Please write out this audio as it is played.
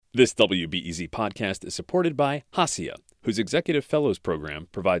This WBEZ podcast is supported by Hacia, whose Executive Fellows Program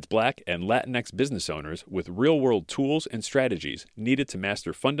provides Black and Latinx business owners with real-world tools and strategies needed to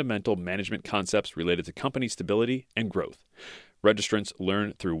master fundamental management concepts related to company stability and growth. Registrants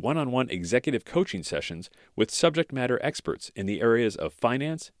learn through one-on-one executive coaching sessions with subject matter experts in the areas of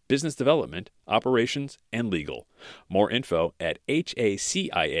finance, business development, operations, and legal. More info at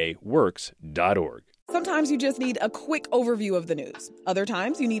haciaworks.org. Sometimes you just need a quick overview of the news. Other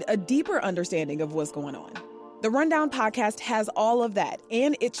times you need a deeper understanding of what's going on. The Rundown podcast has all of that,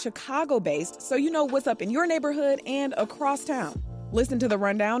 and it's Chicago-based, so you know what's up in your neighborhood and across town. Listen to The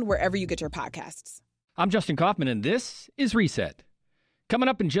Rundown wherever you get your podcasts. I'm Justin Kaufman, and this is Reset. Coming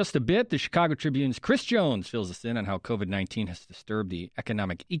up in just a bit, the Chicago Tribune's Chris Jones fills us in on how COVID-19 has disturbed the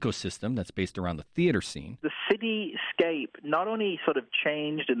economic ecosystem that's based around the theater scene. The cityscape not only sort of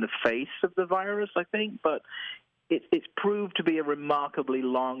changed in the face of the virus, I think, but it's proved to be a remarkably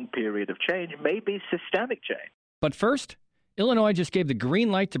long period of change, maybe systemic change. But first, Illinois just gave the green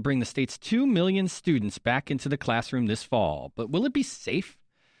light to bring the state's 2 million students back into the classroom this fall. But will it be safe?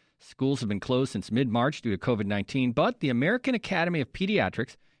 Schools have been closed since mid-March due to COVID-19, but the American Academy of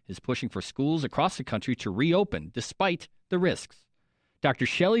Pediatrics is pushing for schools across the country to reopen despite the risks. Dr.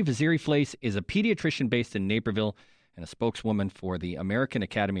 Shelly Varizi-Flais is a pediatrician based in Naperville and a spokeswoman for the American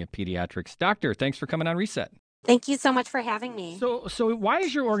Academy of Pediatrics. Doctor, thanks for coming on Reset. Thank you so much for having me. So why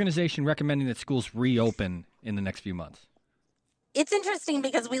is your organization recommending that schools reopen in the next few months? It's interesting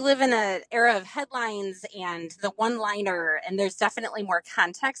because we live in an era of headlines and the one-liner, and there's definitely more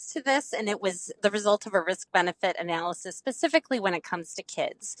context to this, and it was the result of a risk-benefit analysis, specifically when it comes to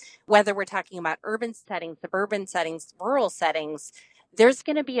kids. Whether we're talking about urban settings, suburban settings, rural settings, there's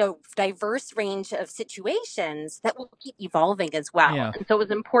going to be a diverse range of situations that will keep evolving as well. Yeah. And so it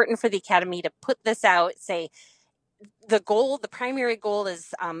was important for the Academy to put this out, say the primary goal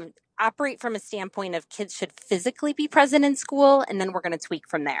is operate from a standpoint of kids should physically be present in school, and then we're going to tweak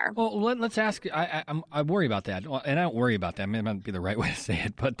from there. Well, let's ask. I worry about that, and I don't worry about that. It might not be the right way to say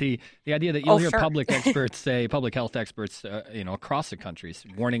it, but the idea that you'll hear public experts say, public health experts, across the country,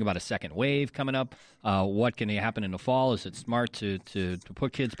 warning about a second wave coming up. What can happen in the fall? Is it smart to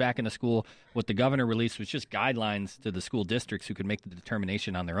put kids back into school? What the governor released was just guidelines to the school districts who could make the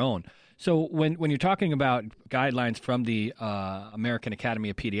determination on their own. So when you're talking about guidelines from the American Academy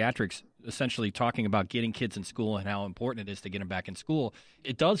of Pediatrics, essentially talking about getting kids in school and how important it is to get them back in school,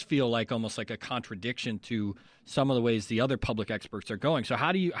 it does feel like almost like a contradiction to some of the ways the other public experts are going. So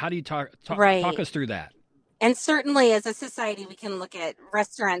how do you talk us through that? And certainly as a society, we can look at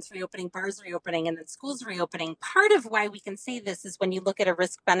restaurants reopening, bars reopening, and then schools reopening. Part of why we can say this is when you look at a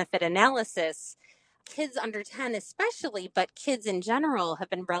risk-benefit analysis, kids under 10 especially, but kids in general have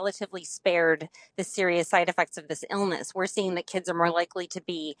been relatively spared the serious side effects of this illness. We're seeing that kids are more likely to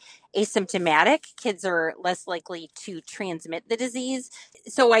be asymptomatic. Kids are less likely to transmit the disease.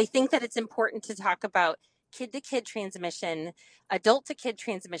 So I think that it's important to talk about kid-to-kid transmission, adult-to-kid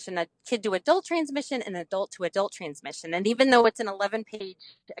transmission, a kid-to-adult transmission, and adult-to-adult transmission. And even though it's an 11-page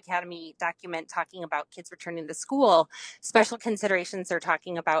Academy document talking about kids returning to school, special considerations are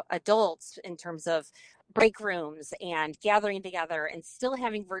talking about adults in terms of break rooms and gathering together and still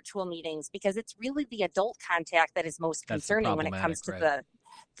having virtual meetings, because it's really the adult contact that is most concerning when it comes to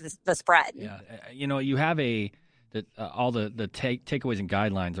the spread. Yeah, you have all the takeaways and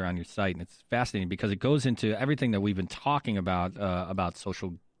guidelines are on your site, and it's fascinating because it goes into everything that we've been talking about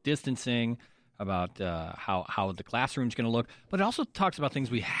social distancing, about how the classroom's going to look, but it also talks about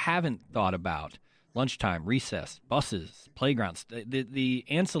things we haven't thought about: lunchtime, recess, buses, playgrounds, the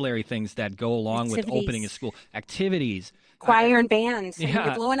ancillary things that go along with opening a school, activities. Choir and band,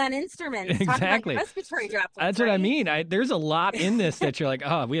 you're blowing on instruments, exactly. Talking about respiratory droplets. That's right? What I mean. There's a lot in this that you're like,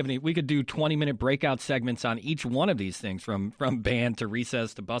 we could do 20-minute breakout segments on each one of these things, from band to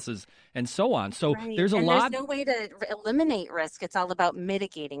recess to buses and so on. So there's a lot. There's no way to eliminate risk. It's all about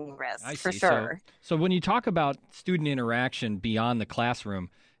mitigating risk, for sure. So when you talk about student interaction beyond the classroom,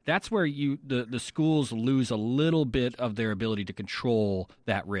 that's where the schools lose a little bit of their ability to control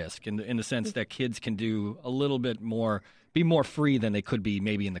that risk in the sense that kids can do a little bit more, be more free than they could be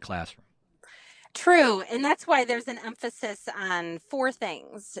maybe in the classroom. True. And that's why there's an emphasis on 4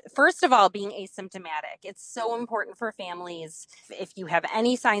 things. First of all, being asymptomatic. It's so important for families. If you have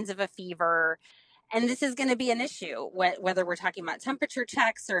any signs of a fever, and this is going to be an issue, whether we're talking about temperature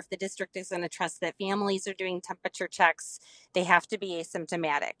checks or if the district is going to trust that families are doing temperature checks, they have to be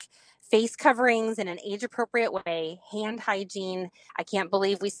asymptomatic. Face coverings in an age-appropriate way, hand hygiene. I can't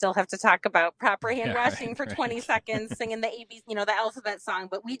believe we still have to talk about proper hand washing for 20 seconds, singing the ABC, the alphabet song,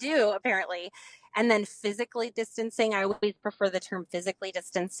 but we do apparently. And then physically distancing, I always prefer the term physically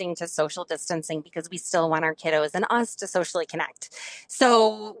distancing to social distancing because we still want our kiddos and us to socially connect.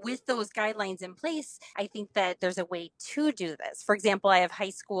 So with those guidelines in place, I think that there's a way to do this. For example, I have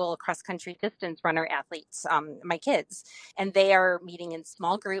high school cross-country distance runner athletes, my kids, and they are meeting in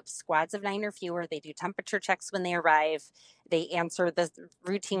small groups, squads of 9 or fewer. They do temperature checks when they arrive. They answer the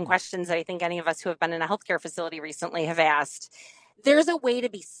routine questions that I think any of us who have been in a healthcare facility recently have asked. There's a way to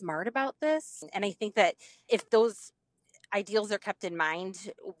be smart about this. And I think that if those ideals are kept in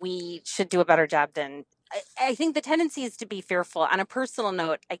mind, we should do a better job than I think the tendency is to be fearful. On a personal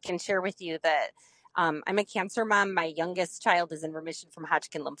note, I can share with you that I'm a cancer mom. My youngest child is in remission from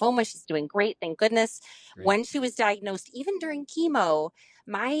Hodgkin lymphoma. She's doing great, thank goodness. Great. When she was diagnosed, even during chemo,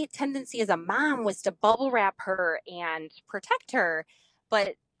 my tendency as a mom was to bubble wrap her and protect her.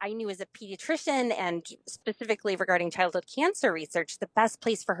 But I knew as a pediatrician and specifically regarding childhood cancer research, the best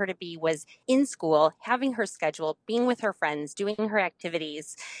place for her to be was in school, having her schedule, being with her friends, doing her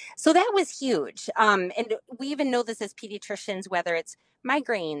activities. So that was huge. And we even know this as pediatricians, whether it's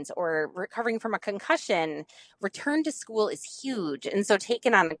migraines or recovering from a concussion, return to school is huge. And so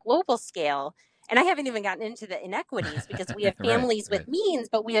taken on a global scale, and I haven't even gotten into the inequities because we have families with means,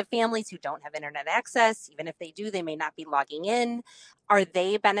 but we have families who don't have internet access. Even if they do, they may not be logging in. Are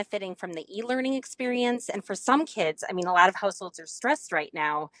they benefiting from the e-learning experience? And for some kids, I mean, a lot of households are stressed right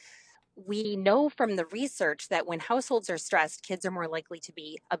now. We know from the research that when households are stressed, kids are more likely to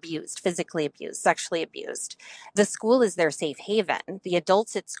be abused, physically abused, sexually abused. The school is their safe haven. The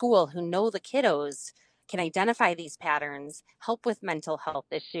adults at school who know the kiddos can identify these patterns, help with mental health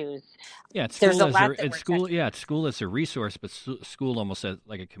issues. Yeah, school as a resource, but school almost as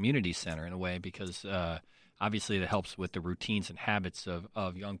like a community center in a way, because obviously it helps with the routines and habits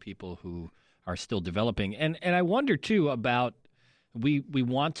of young people who are still developing. And I wonder too about we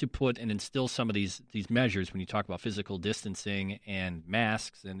want to put and instill some of these measures when you talk about physical distancing and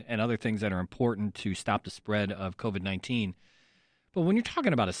masks and other things that are important to stop the spread of COVID-19. But when you're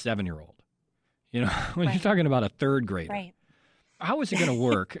talking about a 7-year-old, when you're talking about a third grader, how is it going to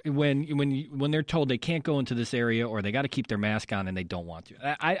work when they're told they can't go into this area or they got to keep their mask on and they don't want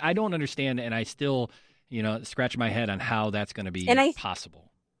to? I don't understand, and I still, scratch my head on how that's going to be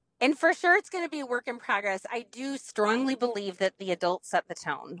possible. And for sure, it's going to be a work in progress. I do strongly believe that the adults set the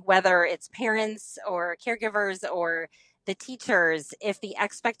tone, whether it's parents or caregivers or the teachers. If the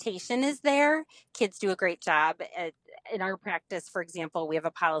expectation is there, kids do a great job. In our practice, for example, we have a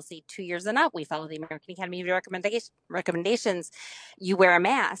policy 2 years and up. We follow the American Academy of recommendations. You wear a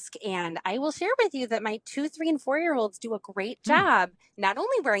mask. And I will share with you that my 2, 3, and 4-year-olds do a great job, not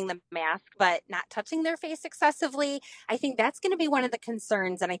only wearing the mask, but not touching their face excessively. I think that's going to be one of the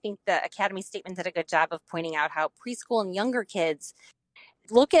concerns. And I think the Academy statement did a good job of pointing out how preschool and younger kids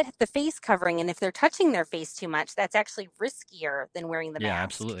look at the face covering, and if they're touching their face too much, that's actually riskier than wearing the mask. Yeah,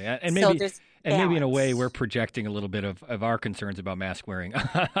 absolutely. And maybe in a way we're projecting a little bit of our concerns about mask wearing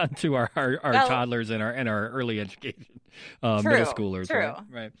to our toddlers and our early education middle schoolers. True.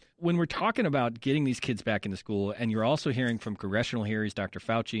 Right. When we're talking about getting these kids back into school, and you're also hearing from congressional hearings, Dr.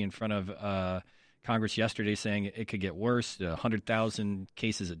 Fauci in front of Congress yesterday saying it could get worse. 100,000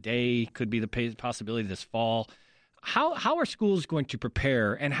 cases a day could be the possibility this fall. How are schools going to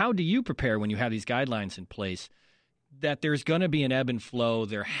prepare, and how do you prepare when you have these guidelines in place that there's going to be an ebb and flow?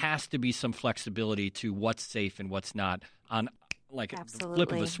 There has to be some flexibility to what's safe and what's not on the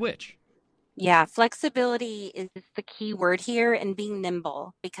flip of a switch. Yeah, flexibility is the key word here, and being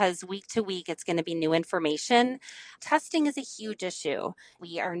nimble, because week to week it's going to be new information. Testing is a huge issue.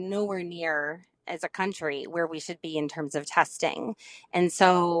 We are nowhere near as a country where we should be in terms of testing. And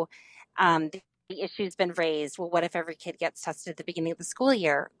so the issue's been raised. Well, what if every kid gets tested at the beginning of the school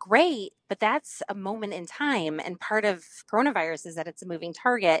year? Great, but that's a moment in time. And part of coronavirus is that it's a moving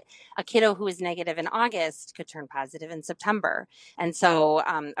target. A kiddo who is negative in August could turn positive in September. And so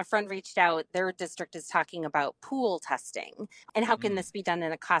a friend reached out. Their district is talking about pool testing. And how can this be done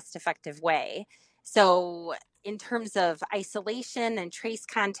in a cost-effective way? So in terms of isolation and trace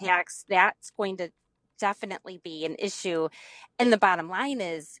contacts, that's going to definitely be an issue. And the bottom line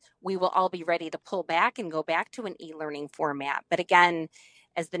is we will all be ready to pull back and go back to an e-learning format. But again,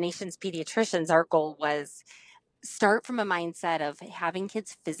 as the nation's pediatricians, our goal was start from a mindset of having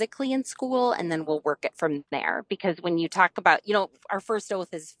kids physically in school, and then we'll work it from there. Because when you talk about, our first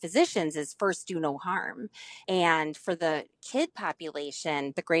oath as physicians is first do no harm. And for the kid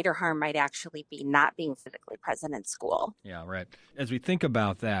population, the greater harm might actually be not being physically present in school. Yeah, right. As we think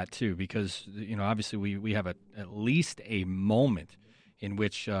about that too, because, obviously we have at least a moment in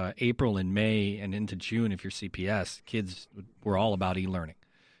which April and May and into June, if you're CPS, kids were all about e-learning.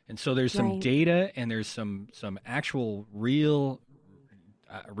 And so there's some data and there's some actual real-time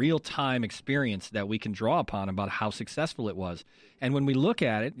experience that we can draw upon about how successful it was. And when we look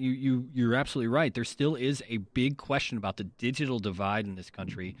at it, you're absolutely right. There still is a big question about the digital divide in this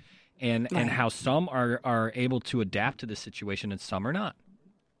country and how some are able to adapt to the situation and some are not.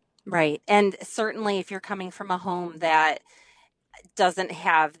 Right. And certainly if you're coming from a home that doesn't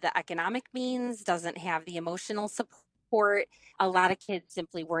have the economic means, doesn't have the emotional support, a lot of kids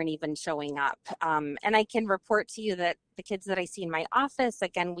simply weren't even showing up. And I can report to you that the kids that I see in my office,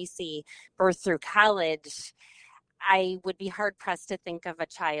 again, we see birth through college. I would be hard-pressed to think of a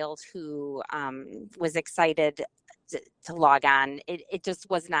child who was excited to log on. It just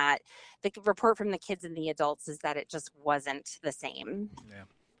was not. The report from the kids and the adults is that it just wasn't the same. Yeah.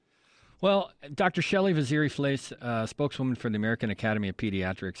 Well, Dr. Shelly Varizi-Flais, spokeswoman for the American Academy of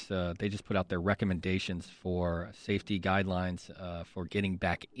Pediatrics, they just put out their recommendations for safety guidelines for getting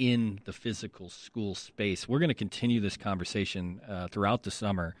back in the physical school space. We're going to continue this conversation throughout the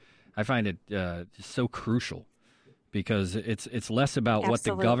summer. I find it just so crucial because it's less about what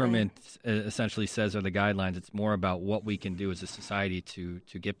the government essentially says are the guidelines. It's more about what we can do as a society to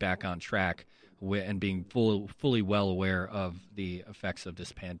get back on track and being fully well aware of the effects of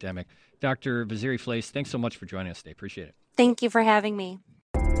this pandemic. Dr. Varizi-Flais, thanks so much for joining us today. Appreciate it. Thank you for having me.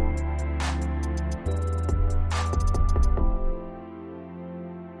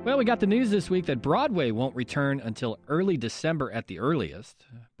 Well, we got the news this week that Broadway won't return until early December at the earliest.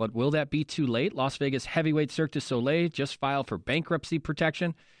 But will that be too late? Las Vegas heavyweight Cirque du Soleil just filed for bankruptcy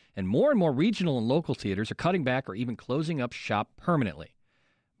protection, and more regional and local theaters are cutting back or even closing up shop permanently.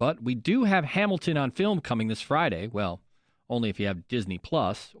 But we do have Hamilton on film coming this Friday. Well, only if you have Disney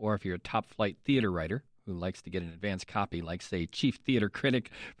Plus or if you're a top-flight theater writer who likes to get an advance copy, like, say, chief theater critic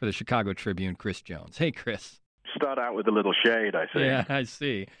for the Chicago Tribune, Chris Jones. Hey, Chris. Start out with a little shade, I see. Yeah, I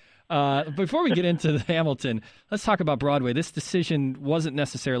see. Before we get into the Hamilton, let's talk about Broadway. This decision wasn't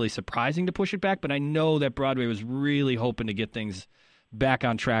necessarily surprising to push it back, but I know that Broadway was really hoping to get things back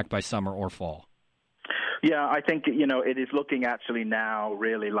on track by summer or fall. Yeah, I think, it is looking actually now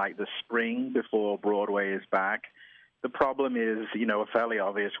really like the spring before Broadway is back. The problem is, a fairly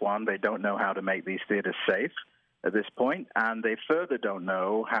obvious one. They don't know how to make these theaters safe at this point, and they further don't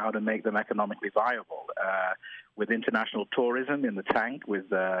know how to make them economically viable. With international tourism in the tank, with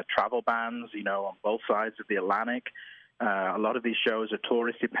travel bans, on both sides of the Atlantic, a lot of these shows are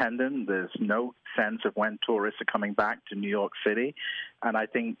tourist-dependent. There's no sense of when tourists are coming back to New York City. And I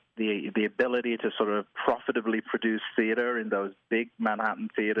think the ability to sort of profitably produce theater in those big Manhattan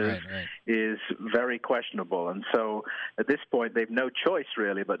theaters is very questionable. And so at this point, they've no choice,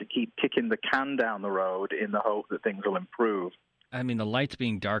 really, but to keep kicking the can down the road in the hope that things will improve. I mean, the lights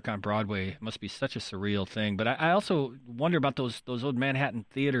being dark on Broadway must be such a surreal thing. But I also wonder about those old Manhattan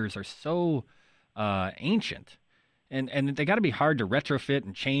theaters are so ancient. And they got to be hard to retrofit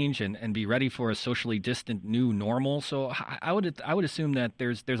and change and be ready for a socially distant new normal. So I would assume that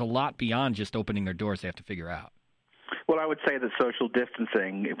there's a lot beyond just opening their doors they have to figure out. Well, I would say that social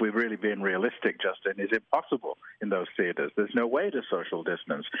distancing, if we've really been realistic, Justin, is impossible in those theaters. There's no way to social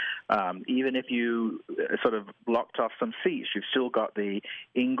distance. Even if you sort of blocked off some seats, you've still got the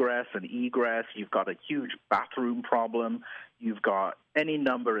ingress and egress. You've got a huge bathroom problem. You've got any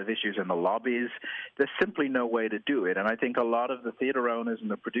number of issues in the lobbies. There's simply no way to do it. And I think a lot of the theater owners and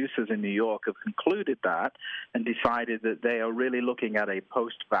the producers in New York have concluded that and decided that they are really looking at a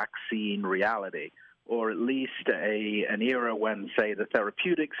post-vaccine reality, or at least an era when, say, the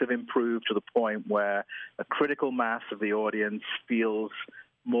therapeutics have improved to the point where a critical mass of the audience feels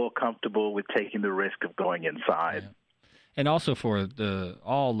more comfortable with taking the risk of going inside. Yeah. And also for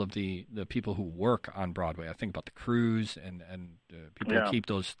all of the people who work on Broadway. I think about the crews and people who keep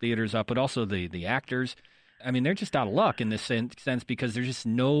those theaters up, but also the actors. I mean, they're just out of luck in this sense because there's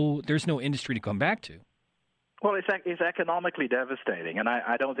no industry to come back to. Well, it's economically devastating, and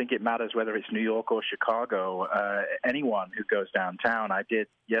I don't think it matters whether it's New York or Chicago. Anyone who goes downtown, I did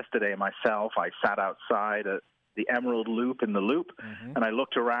yesterday myself. I sat outside at the Emerald Loop in the Loop, and I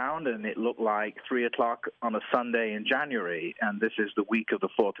looked around, and it looked like 3 o'clock on a Sunday in January, and this is the week of the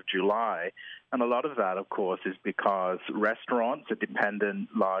 4th of July. And a lot of that, of course, is because restaurants are dependent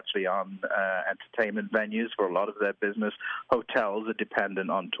largely on entertainment venues for a lot of their business. Hotels are dependent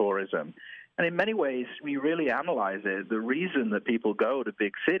on tourism. And in many ways, we really analyze it. The reason that people go to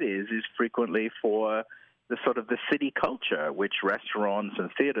big cities is frequently for the sort of the city culture, which restaurants and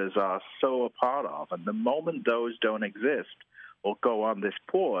theaters are so a part of. And the moment those don't exist, or go on this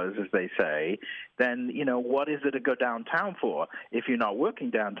pause, as they say, then, what is it to go downtown for if you're not working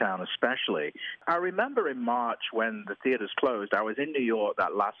downtown especially? I remember in March when the theaters closed, I was in New York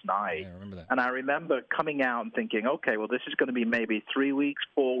that last night. Yeah, I remember that. And I remember coming out and thinking, okay, well, this is going to be maybe 3 weeks,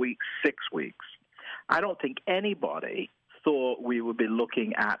 4 weeks, 6 weeks. I don't think anybody thought we would be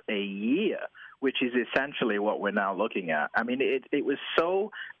looking at a year, which is essentially what we're now looking at. I mean, it was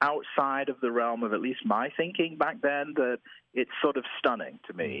so outside of the realm of at least my thinking back then that it's sort of stunning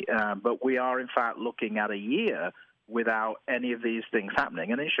to me. But we are, in fact, looking at a year without any of these things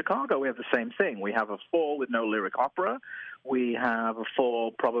happening. And in Chicago, we have the same thing. We have a fall with no lyric opera. We have a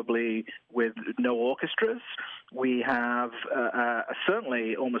fall probably with no orchestras. We have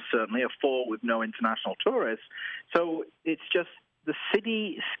almost certainly, a fall with no international tourists. So it's just the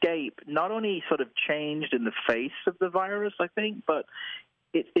cityscape not only sort of changed in the face of the virus, I think, but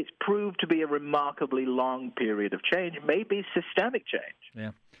it's proved to be a remarkably long period of change, maybe systemic change.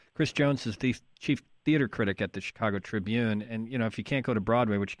 Yeah. Chris Jones is the chief theater critic at the Chicago Tribune. And, if you can't go to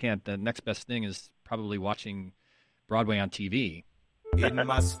Broadway, which you can't, the next best thing is probably watching Broadway on TV. It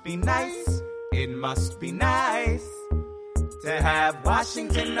must be nice, to have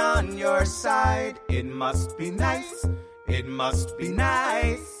Washington on your side. It must be nice,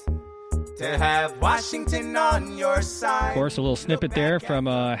 to have Washington on your side. Of course, a little snippet there from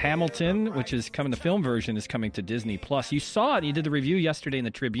Hamilton, which is coming, the film version is coming to Disney+. You saw it, you did the review yesterday in the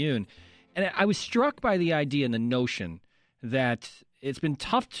Tribune, and I was struck by the idea and the notion that it's been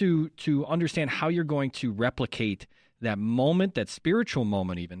tough to understand how you're going to replicate that moment, that spiritual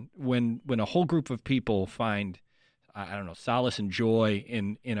moment even, when a whole group of people find, solace and joy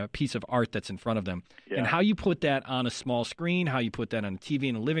in a piece of art that's in front of them. Yeah. And how you put that on a small screen, how you put that on a TV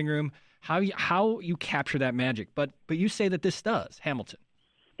in a living room, how you capture that magic. But you say that this does, Hamilton.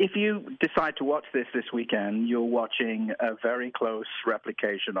 If you decide to watch this weekend, you're watching a very close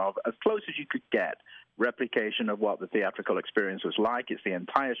replication of, as close as you could get, replication of what the theatrical experience was like. It's the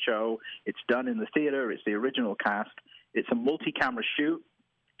entire show. It's done in the theater. It's the original cast. It's a multi-camera shoot.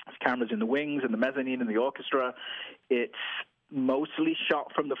 There's cameras in the wings and the mezzanine and the orchestra. It's mostly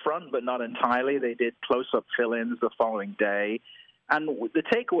shot from the front, but not entirely. They did close-up fill-ins the following day. And the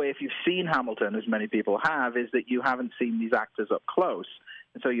takeaway, if you've seen Hamilton, as many people have, is that you haven't seen these actors up close.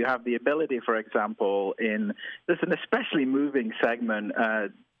 And so you have the ability, for example, there's an especially moving segment,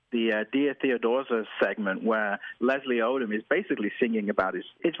 the Dear Theodosia segment, where Leslie Odom is basically singing about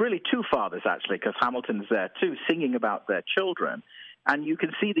it's really two fathers, actually, because Hamilton's there too, singing about their children. And you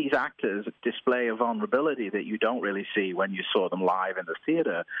can see these actors display a vulnerability that you don't really see when you saw them live in the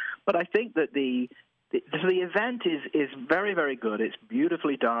theater. But I think that the event is very, very good. It's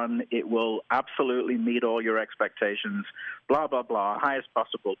beautifully done. It will absolutely meet all your expectations, blah, blah, blah, highest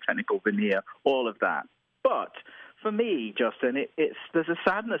possible technical veneer, all of that. But for me, Justin, there's a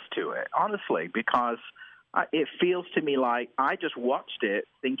sadness to it, honestly, because it feels to me like I just watched it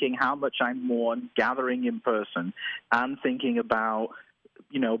thinking how much I mourn gathering in person and thinking about,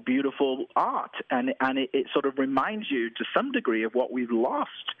 beautiful art. And it sort of reminds you to some degree of what we've lost,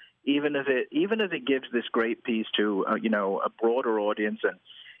 even as it gives this great piece to, a broader audience. And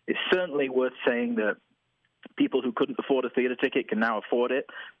it's certainly worth saying that people who couldn't afford a theater ticket can now afford it,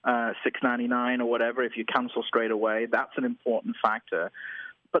 $6.99 or whatever, if you cancel straight away. That's an important factor.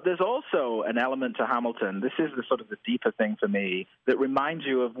 But there's also an element to Hamilton. This is the sort of the deeper thing for me that reminds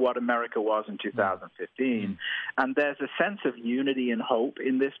you of what America was in 2015. And there's a sense of unity and hope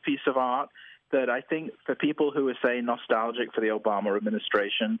in this piece of art that I think for people who are, say, nostalgic for the Obama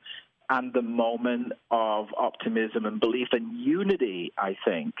administration and the moment of optimism and belief and unity, I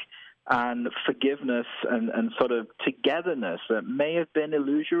think, and forgiveness and sort of togetherness that may have been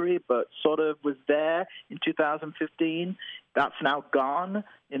illusory but sort of was there in 2015. That's now gone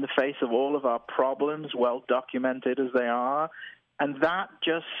in the face of all of our problems, well documented as they are. And that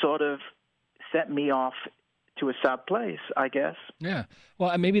just sort of set me off to a sad place, I guess. Yeah.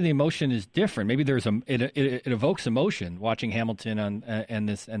 Well, maybe the emotion is different. Maybe there's it evokes emotion watching Hamilton on and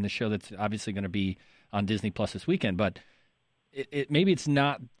the show that's obviously going to be on Disney Plus this weekend, but maybe it's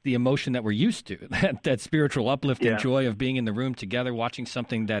not the emotion that we're used to, that spiritual uplift and joy of being in the room together, watching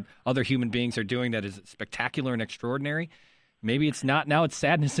something that other human beings are doing that is spectacular and extraordinary. Maybe it's not. Now it's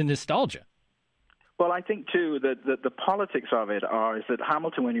sadness and nostalgia. Well, I think, too, that the politics of it is that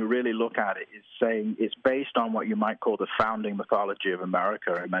Hamilton, when you really look at it, is saying it's based on what you might call the founding mythology of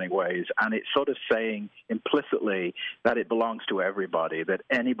America in many ways. And it's sort of saying implicitly that it belongs to everybody, that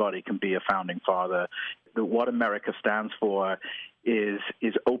anybody can be a founding father. what America stands for is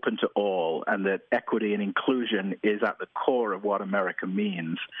open to all, and that equity and inclusion is at the core of what America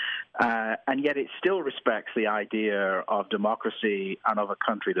means. And yet it still respects the idea of democracy and of a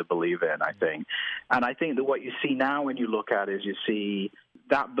country to believe in, I think. And I think that what you see now when you look at it is you see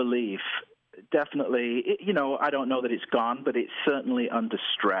that belief definitely, I don't know that it's gone, but it's certainly under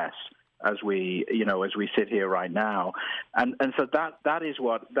stress as we sit here right now, and so that is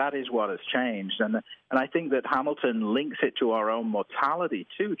what has changed, and I think that Hamilton links it to our own mortality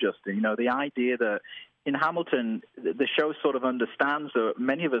too, Justin. The idea that in Hamilton, the show sort of understands that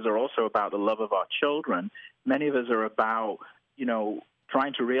many of us are also about the love of our children. Many of us are about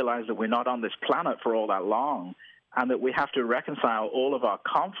trying to realize that we're not on this planet for all that long, and that we have to reconcile all of our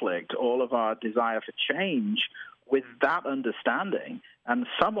conflict, all of our desire for change, with that understanding and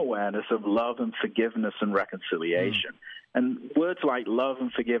some awareness of love and forgiveness and reconciliation. And words like love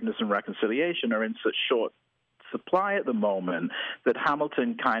and forgiveness and reconciliation are in such short supply at the moment that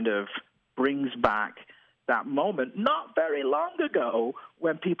Hamilton kind of brings back that moment not very long ago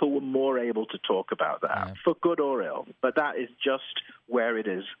when people were more able to talk about that, for good or ill. But that is just where it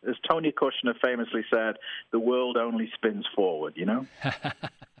is. As Tony Kushner famously said, the world only spins forward,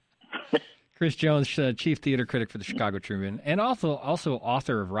 Chris Jones, chief theater critic for the Chicago Tribune, and also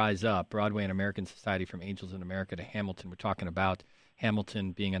author of Rise Up, Broadway and American Society from Angels in America to Hamilton. We're talking about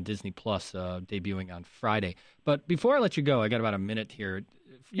Hamilton being on Disney Plus, debuting on Friday. But before I let you go, I got about a minute here.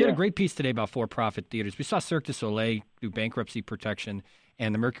 You had a great piece today about for-profit theaters. We saw Cirque du Soleil do bankruptcy protection,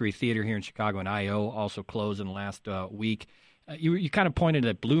 and the Mercury Theater here in Chicago and I.O. also closed in the last week. You kind of pointed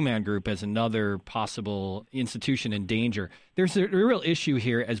at Blue Man Group as another possible institution in danger. There's a real issue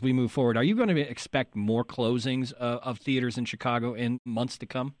here as we move forward. Are you going to expect more closings of theaters in Chicago in months to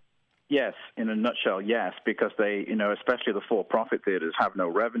come? Yes, in a nutshell, yes, because they, especially the for-profit theaters have no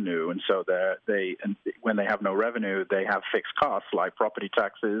revenue, and so when they have no revenue, they have fixed costs like property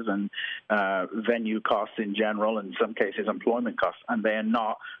taxes and venue costs in general, and in some cases employment costs, and they are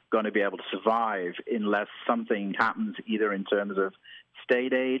not going to be able to survive unless something happens, either in terms of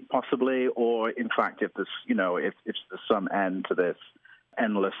state aid, possibly, or in fact, if there's some end to this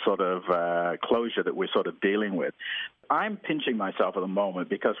endless sort of closure that we're sort of dealing with. I'm pinching myself at the moment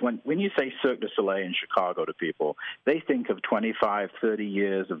because when you say Cirque du Soleil in Chicago to people, they think of 25, 30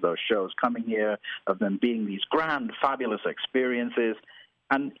 years of those shows coming here, of them being these grand, fabulous experiences.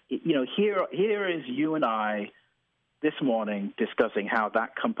 And, here is you and I this morning discussing how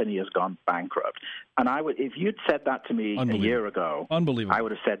that company has gone bankrupt. And if you'd said that to me a year ago, I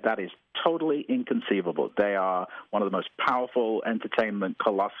would have said that is totally inconceivable. They are one of the most powerful entertainment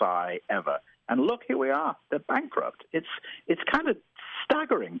colossi ever. And look, here we are. They're bankrupt. It's kind of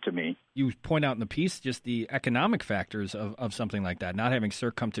staggering to me. You point out in the piece just the economic factors of something like that. Not having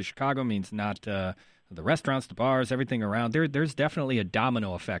Cirque come to Chicago means not the restaurants, the bars, everything around. There's definitely a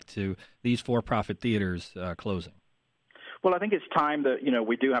domino effect to these for-profit theaters closing. Well, I think it's time that,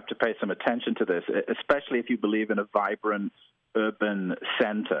 we do have to pay some attention to this, especially if you believe in a vibrant urban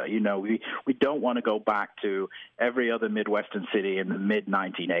center. We don't want to go back to every other Midwestern city in the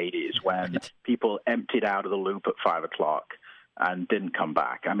mid-1980s when people emptied out of the loop at 5 o'clock and didn't come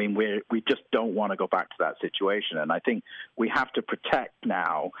back. I mean, we just don't want to go back to that situation. And I think we have to protect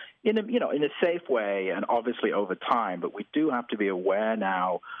now in a safe way and obviously over time, but we do have to be aware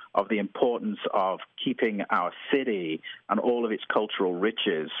now of the importance of keeping our city and all of its cultural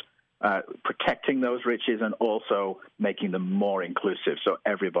riches, protecting those riches and also making them more inclusive so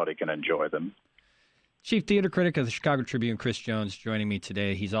everybody can enjoy them. Chief theater critic of the Chicago Tribune, Chris Jones, joining me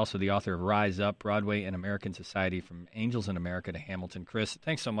today. He's also the author of Rise Up, Broadway and American Society from Angels in America to Hamilton. Chris,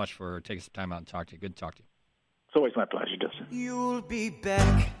 thanks so much for taking some time out and talk to you. Good to talk to you. It's always my pleasure, Justin. You'll be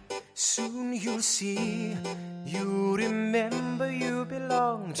back, soon you'll see. You remember you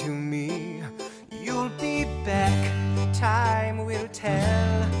belong to me. You'll be back, time will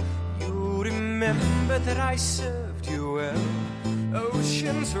tell. You remember that I served you well.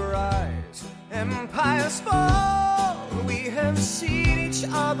 Oceans rise, empires fall. We have seen each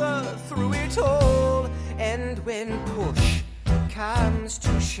other through it all. And when push comes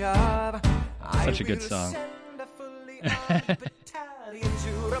to shove, such a good song. Battalion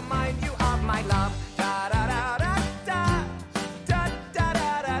to remind you of my love. Da da da da da da da da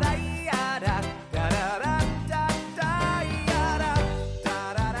da da da da da.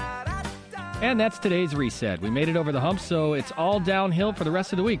 And that's today's reset. We made it over the hump, so it's all downhill for the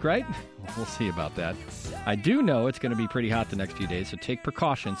rest of the week, right? We'll see about that. I do know it's going to be pretty hot the next few days, so take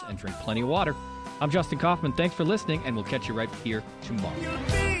precautions and drink plenty of water. I'm Justin Kaufman. Thanks for listening, and we'll catch you right here tomorrow. You'll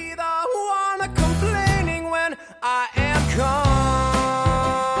be the one complaining when I am gone.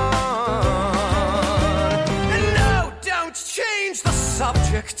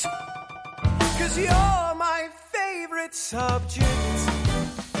 subject. 'Cause you're my favorite subject.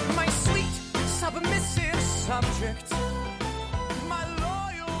 My sweet, submissive subject. My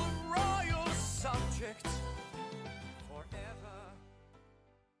loyal, royal subject. Forever.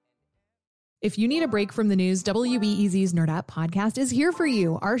 If you need a break from the news, WBEZ's Nerd Out podcast is here for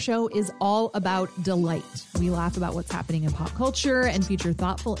you. Our show is all about delight. We laugh about what's happening in pop culture and feature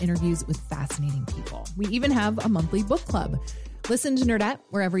thoughtful interviews with fascinating people. We even have a monthly book club. Listen to Nerd Out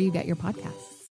wherever you get your podcasts.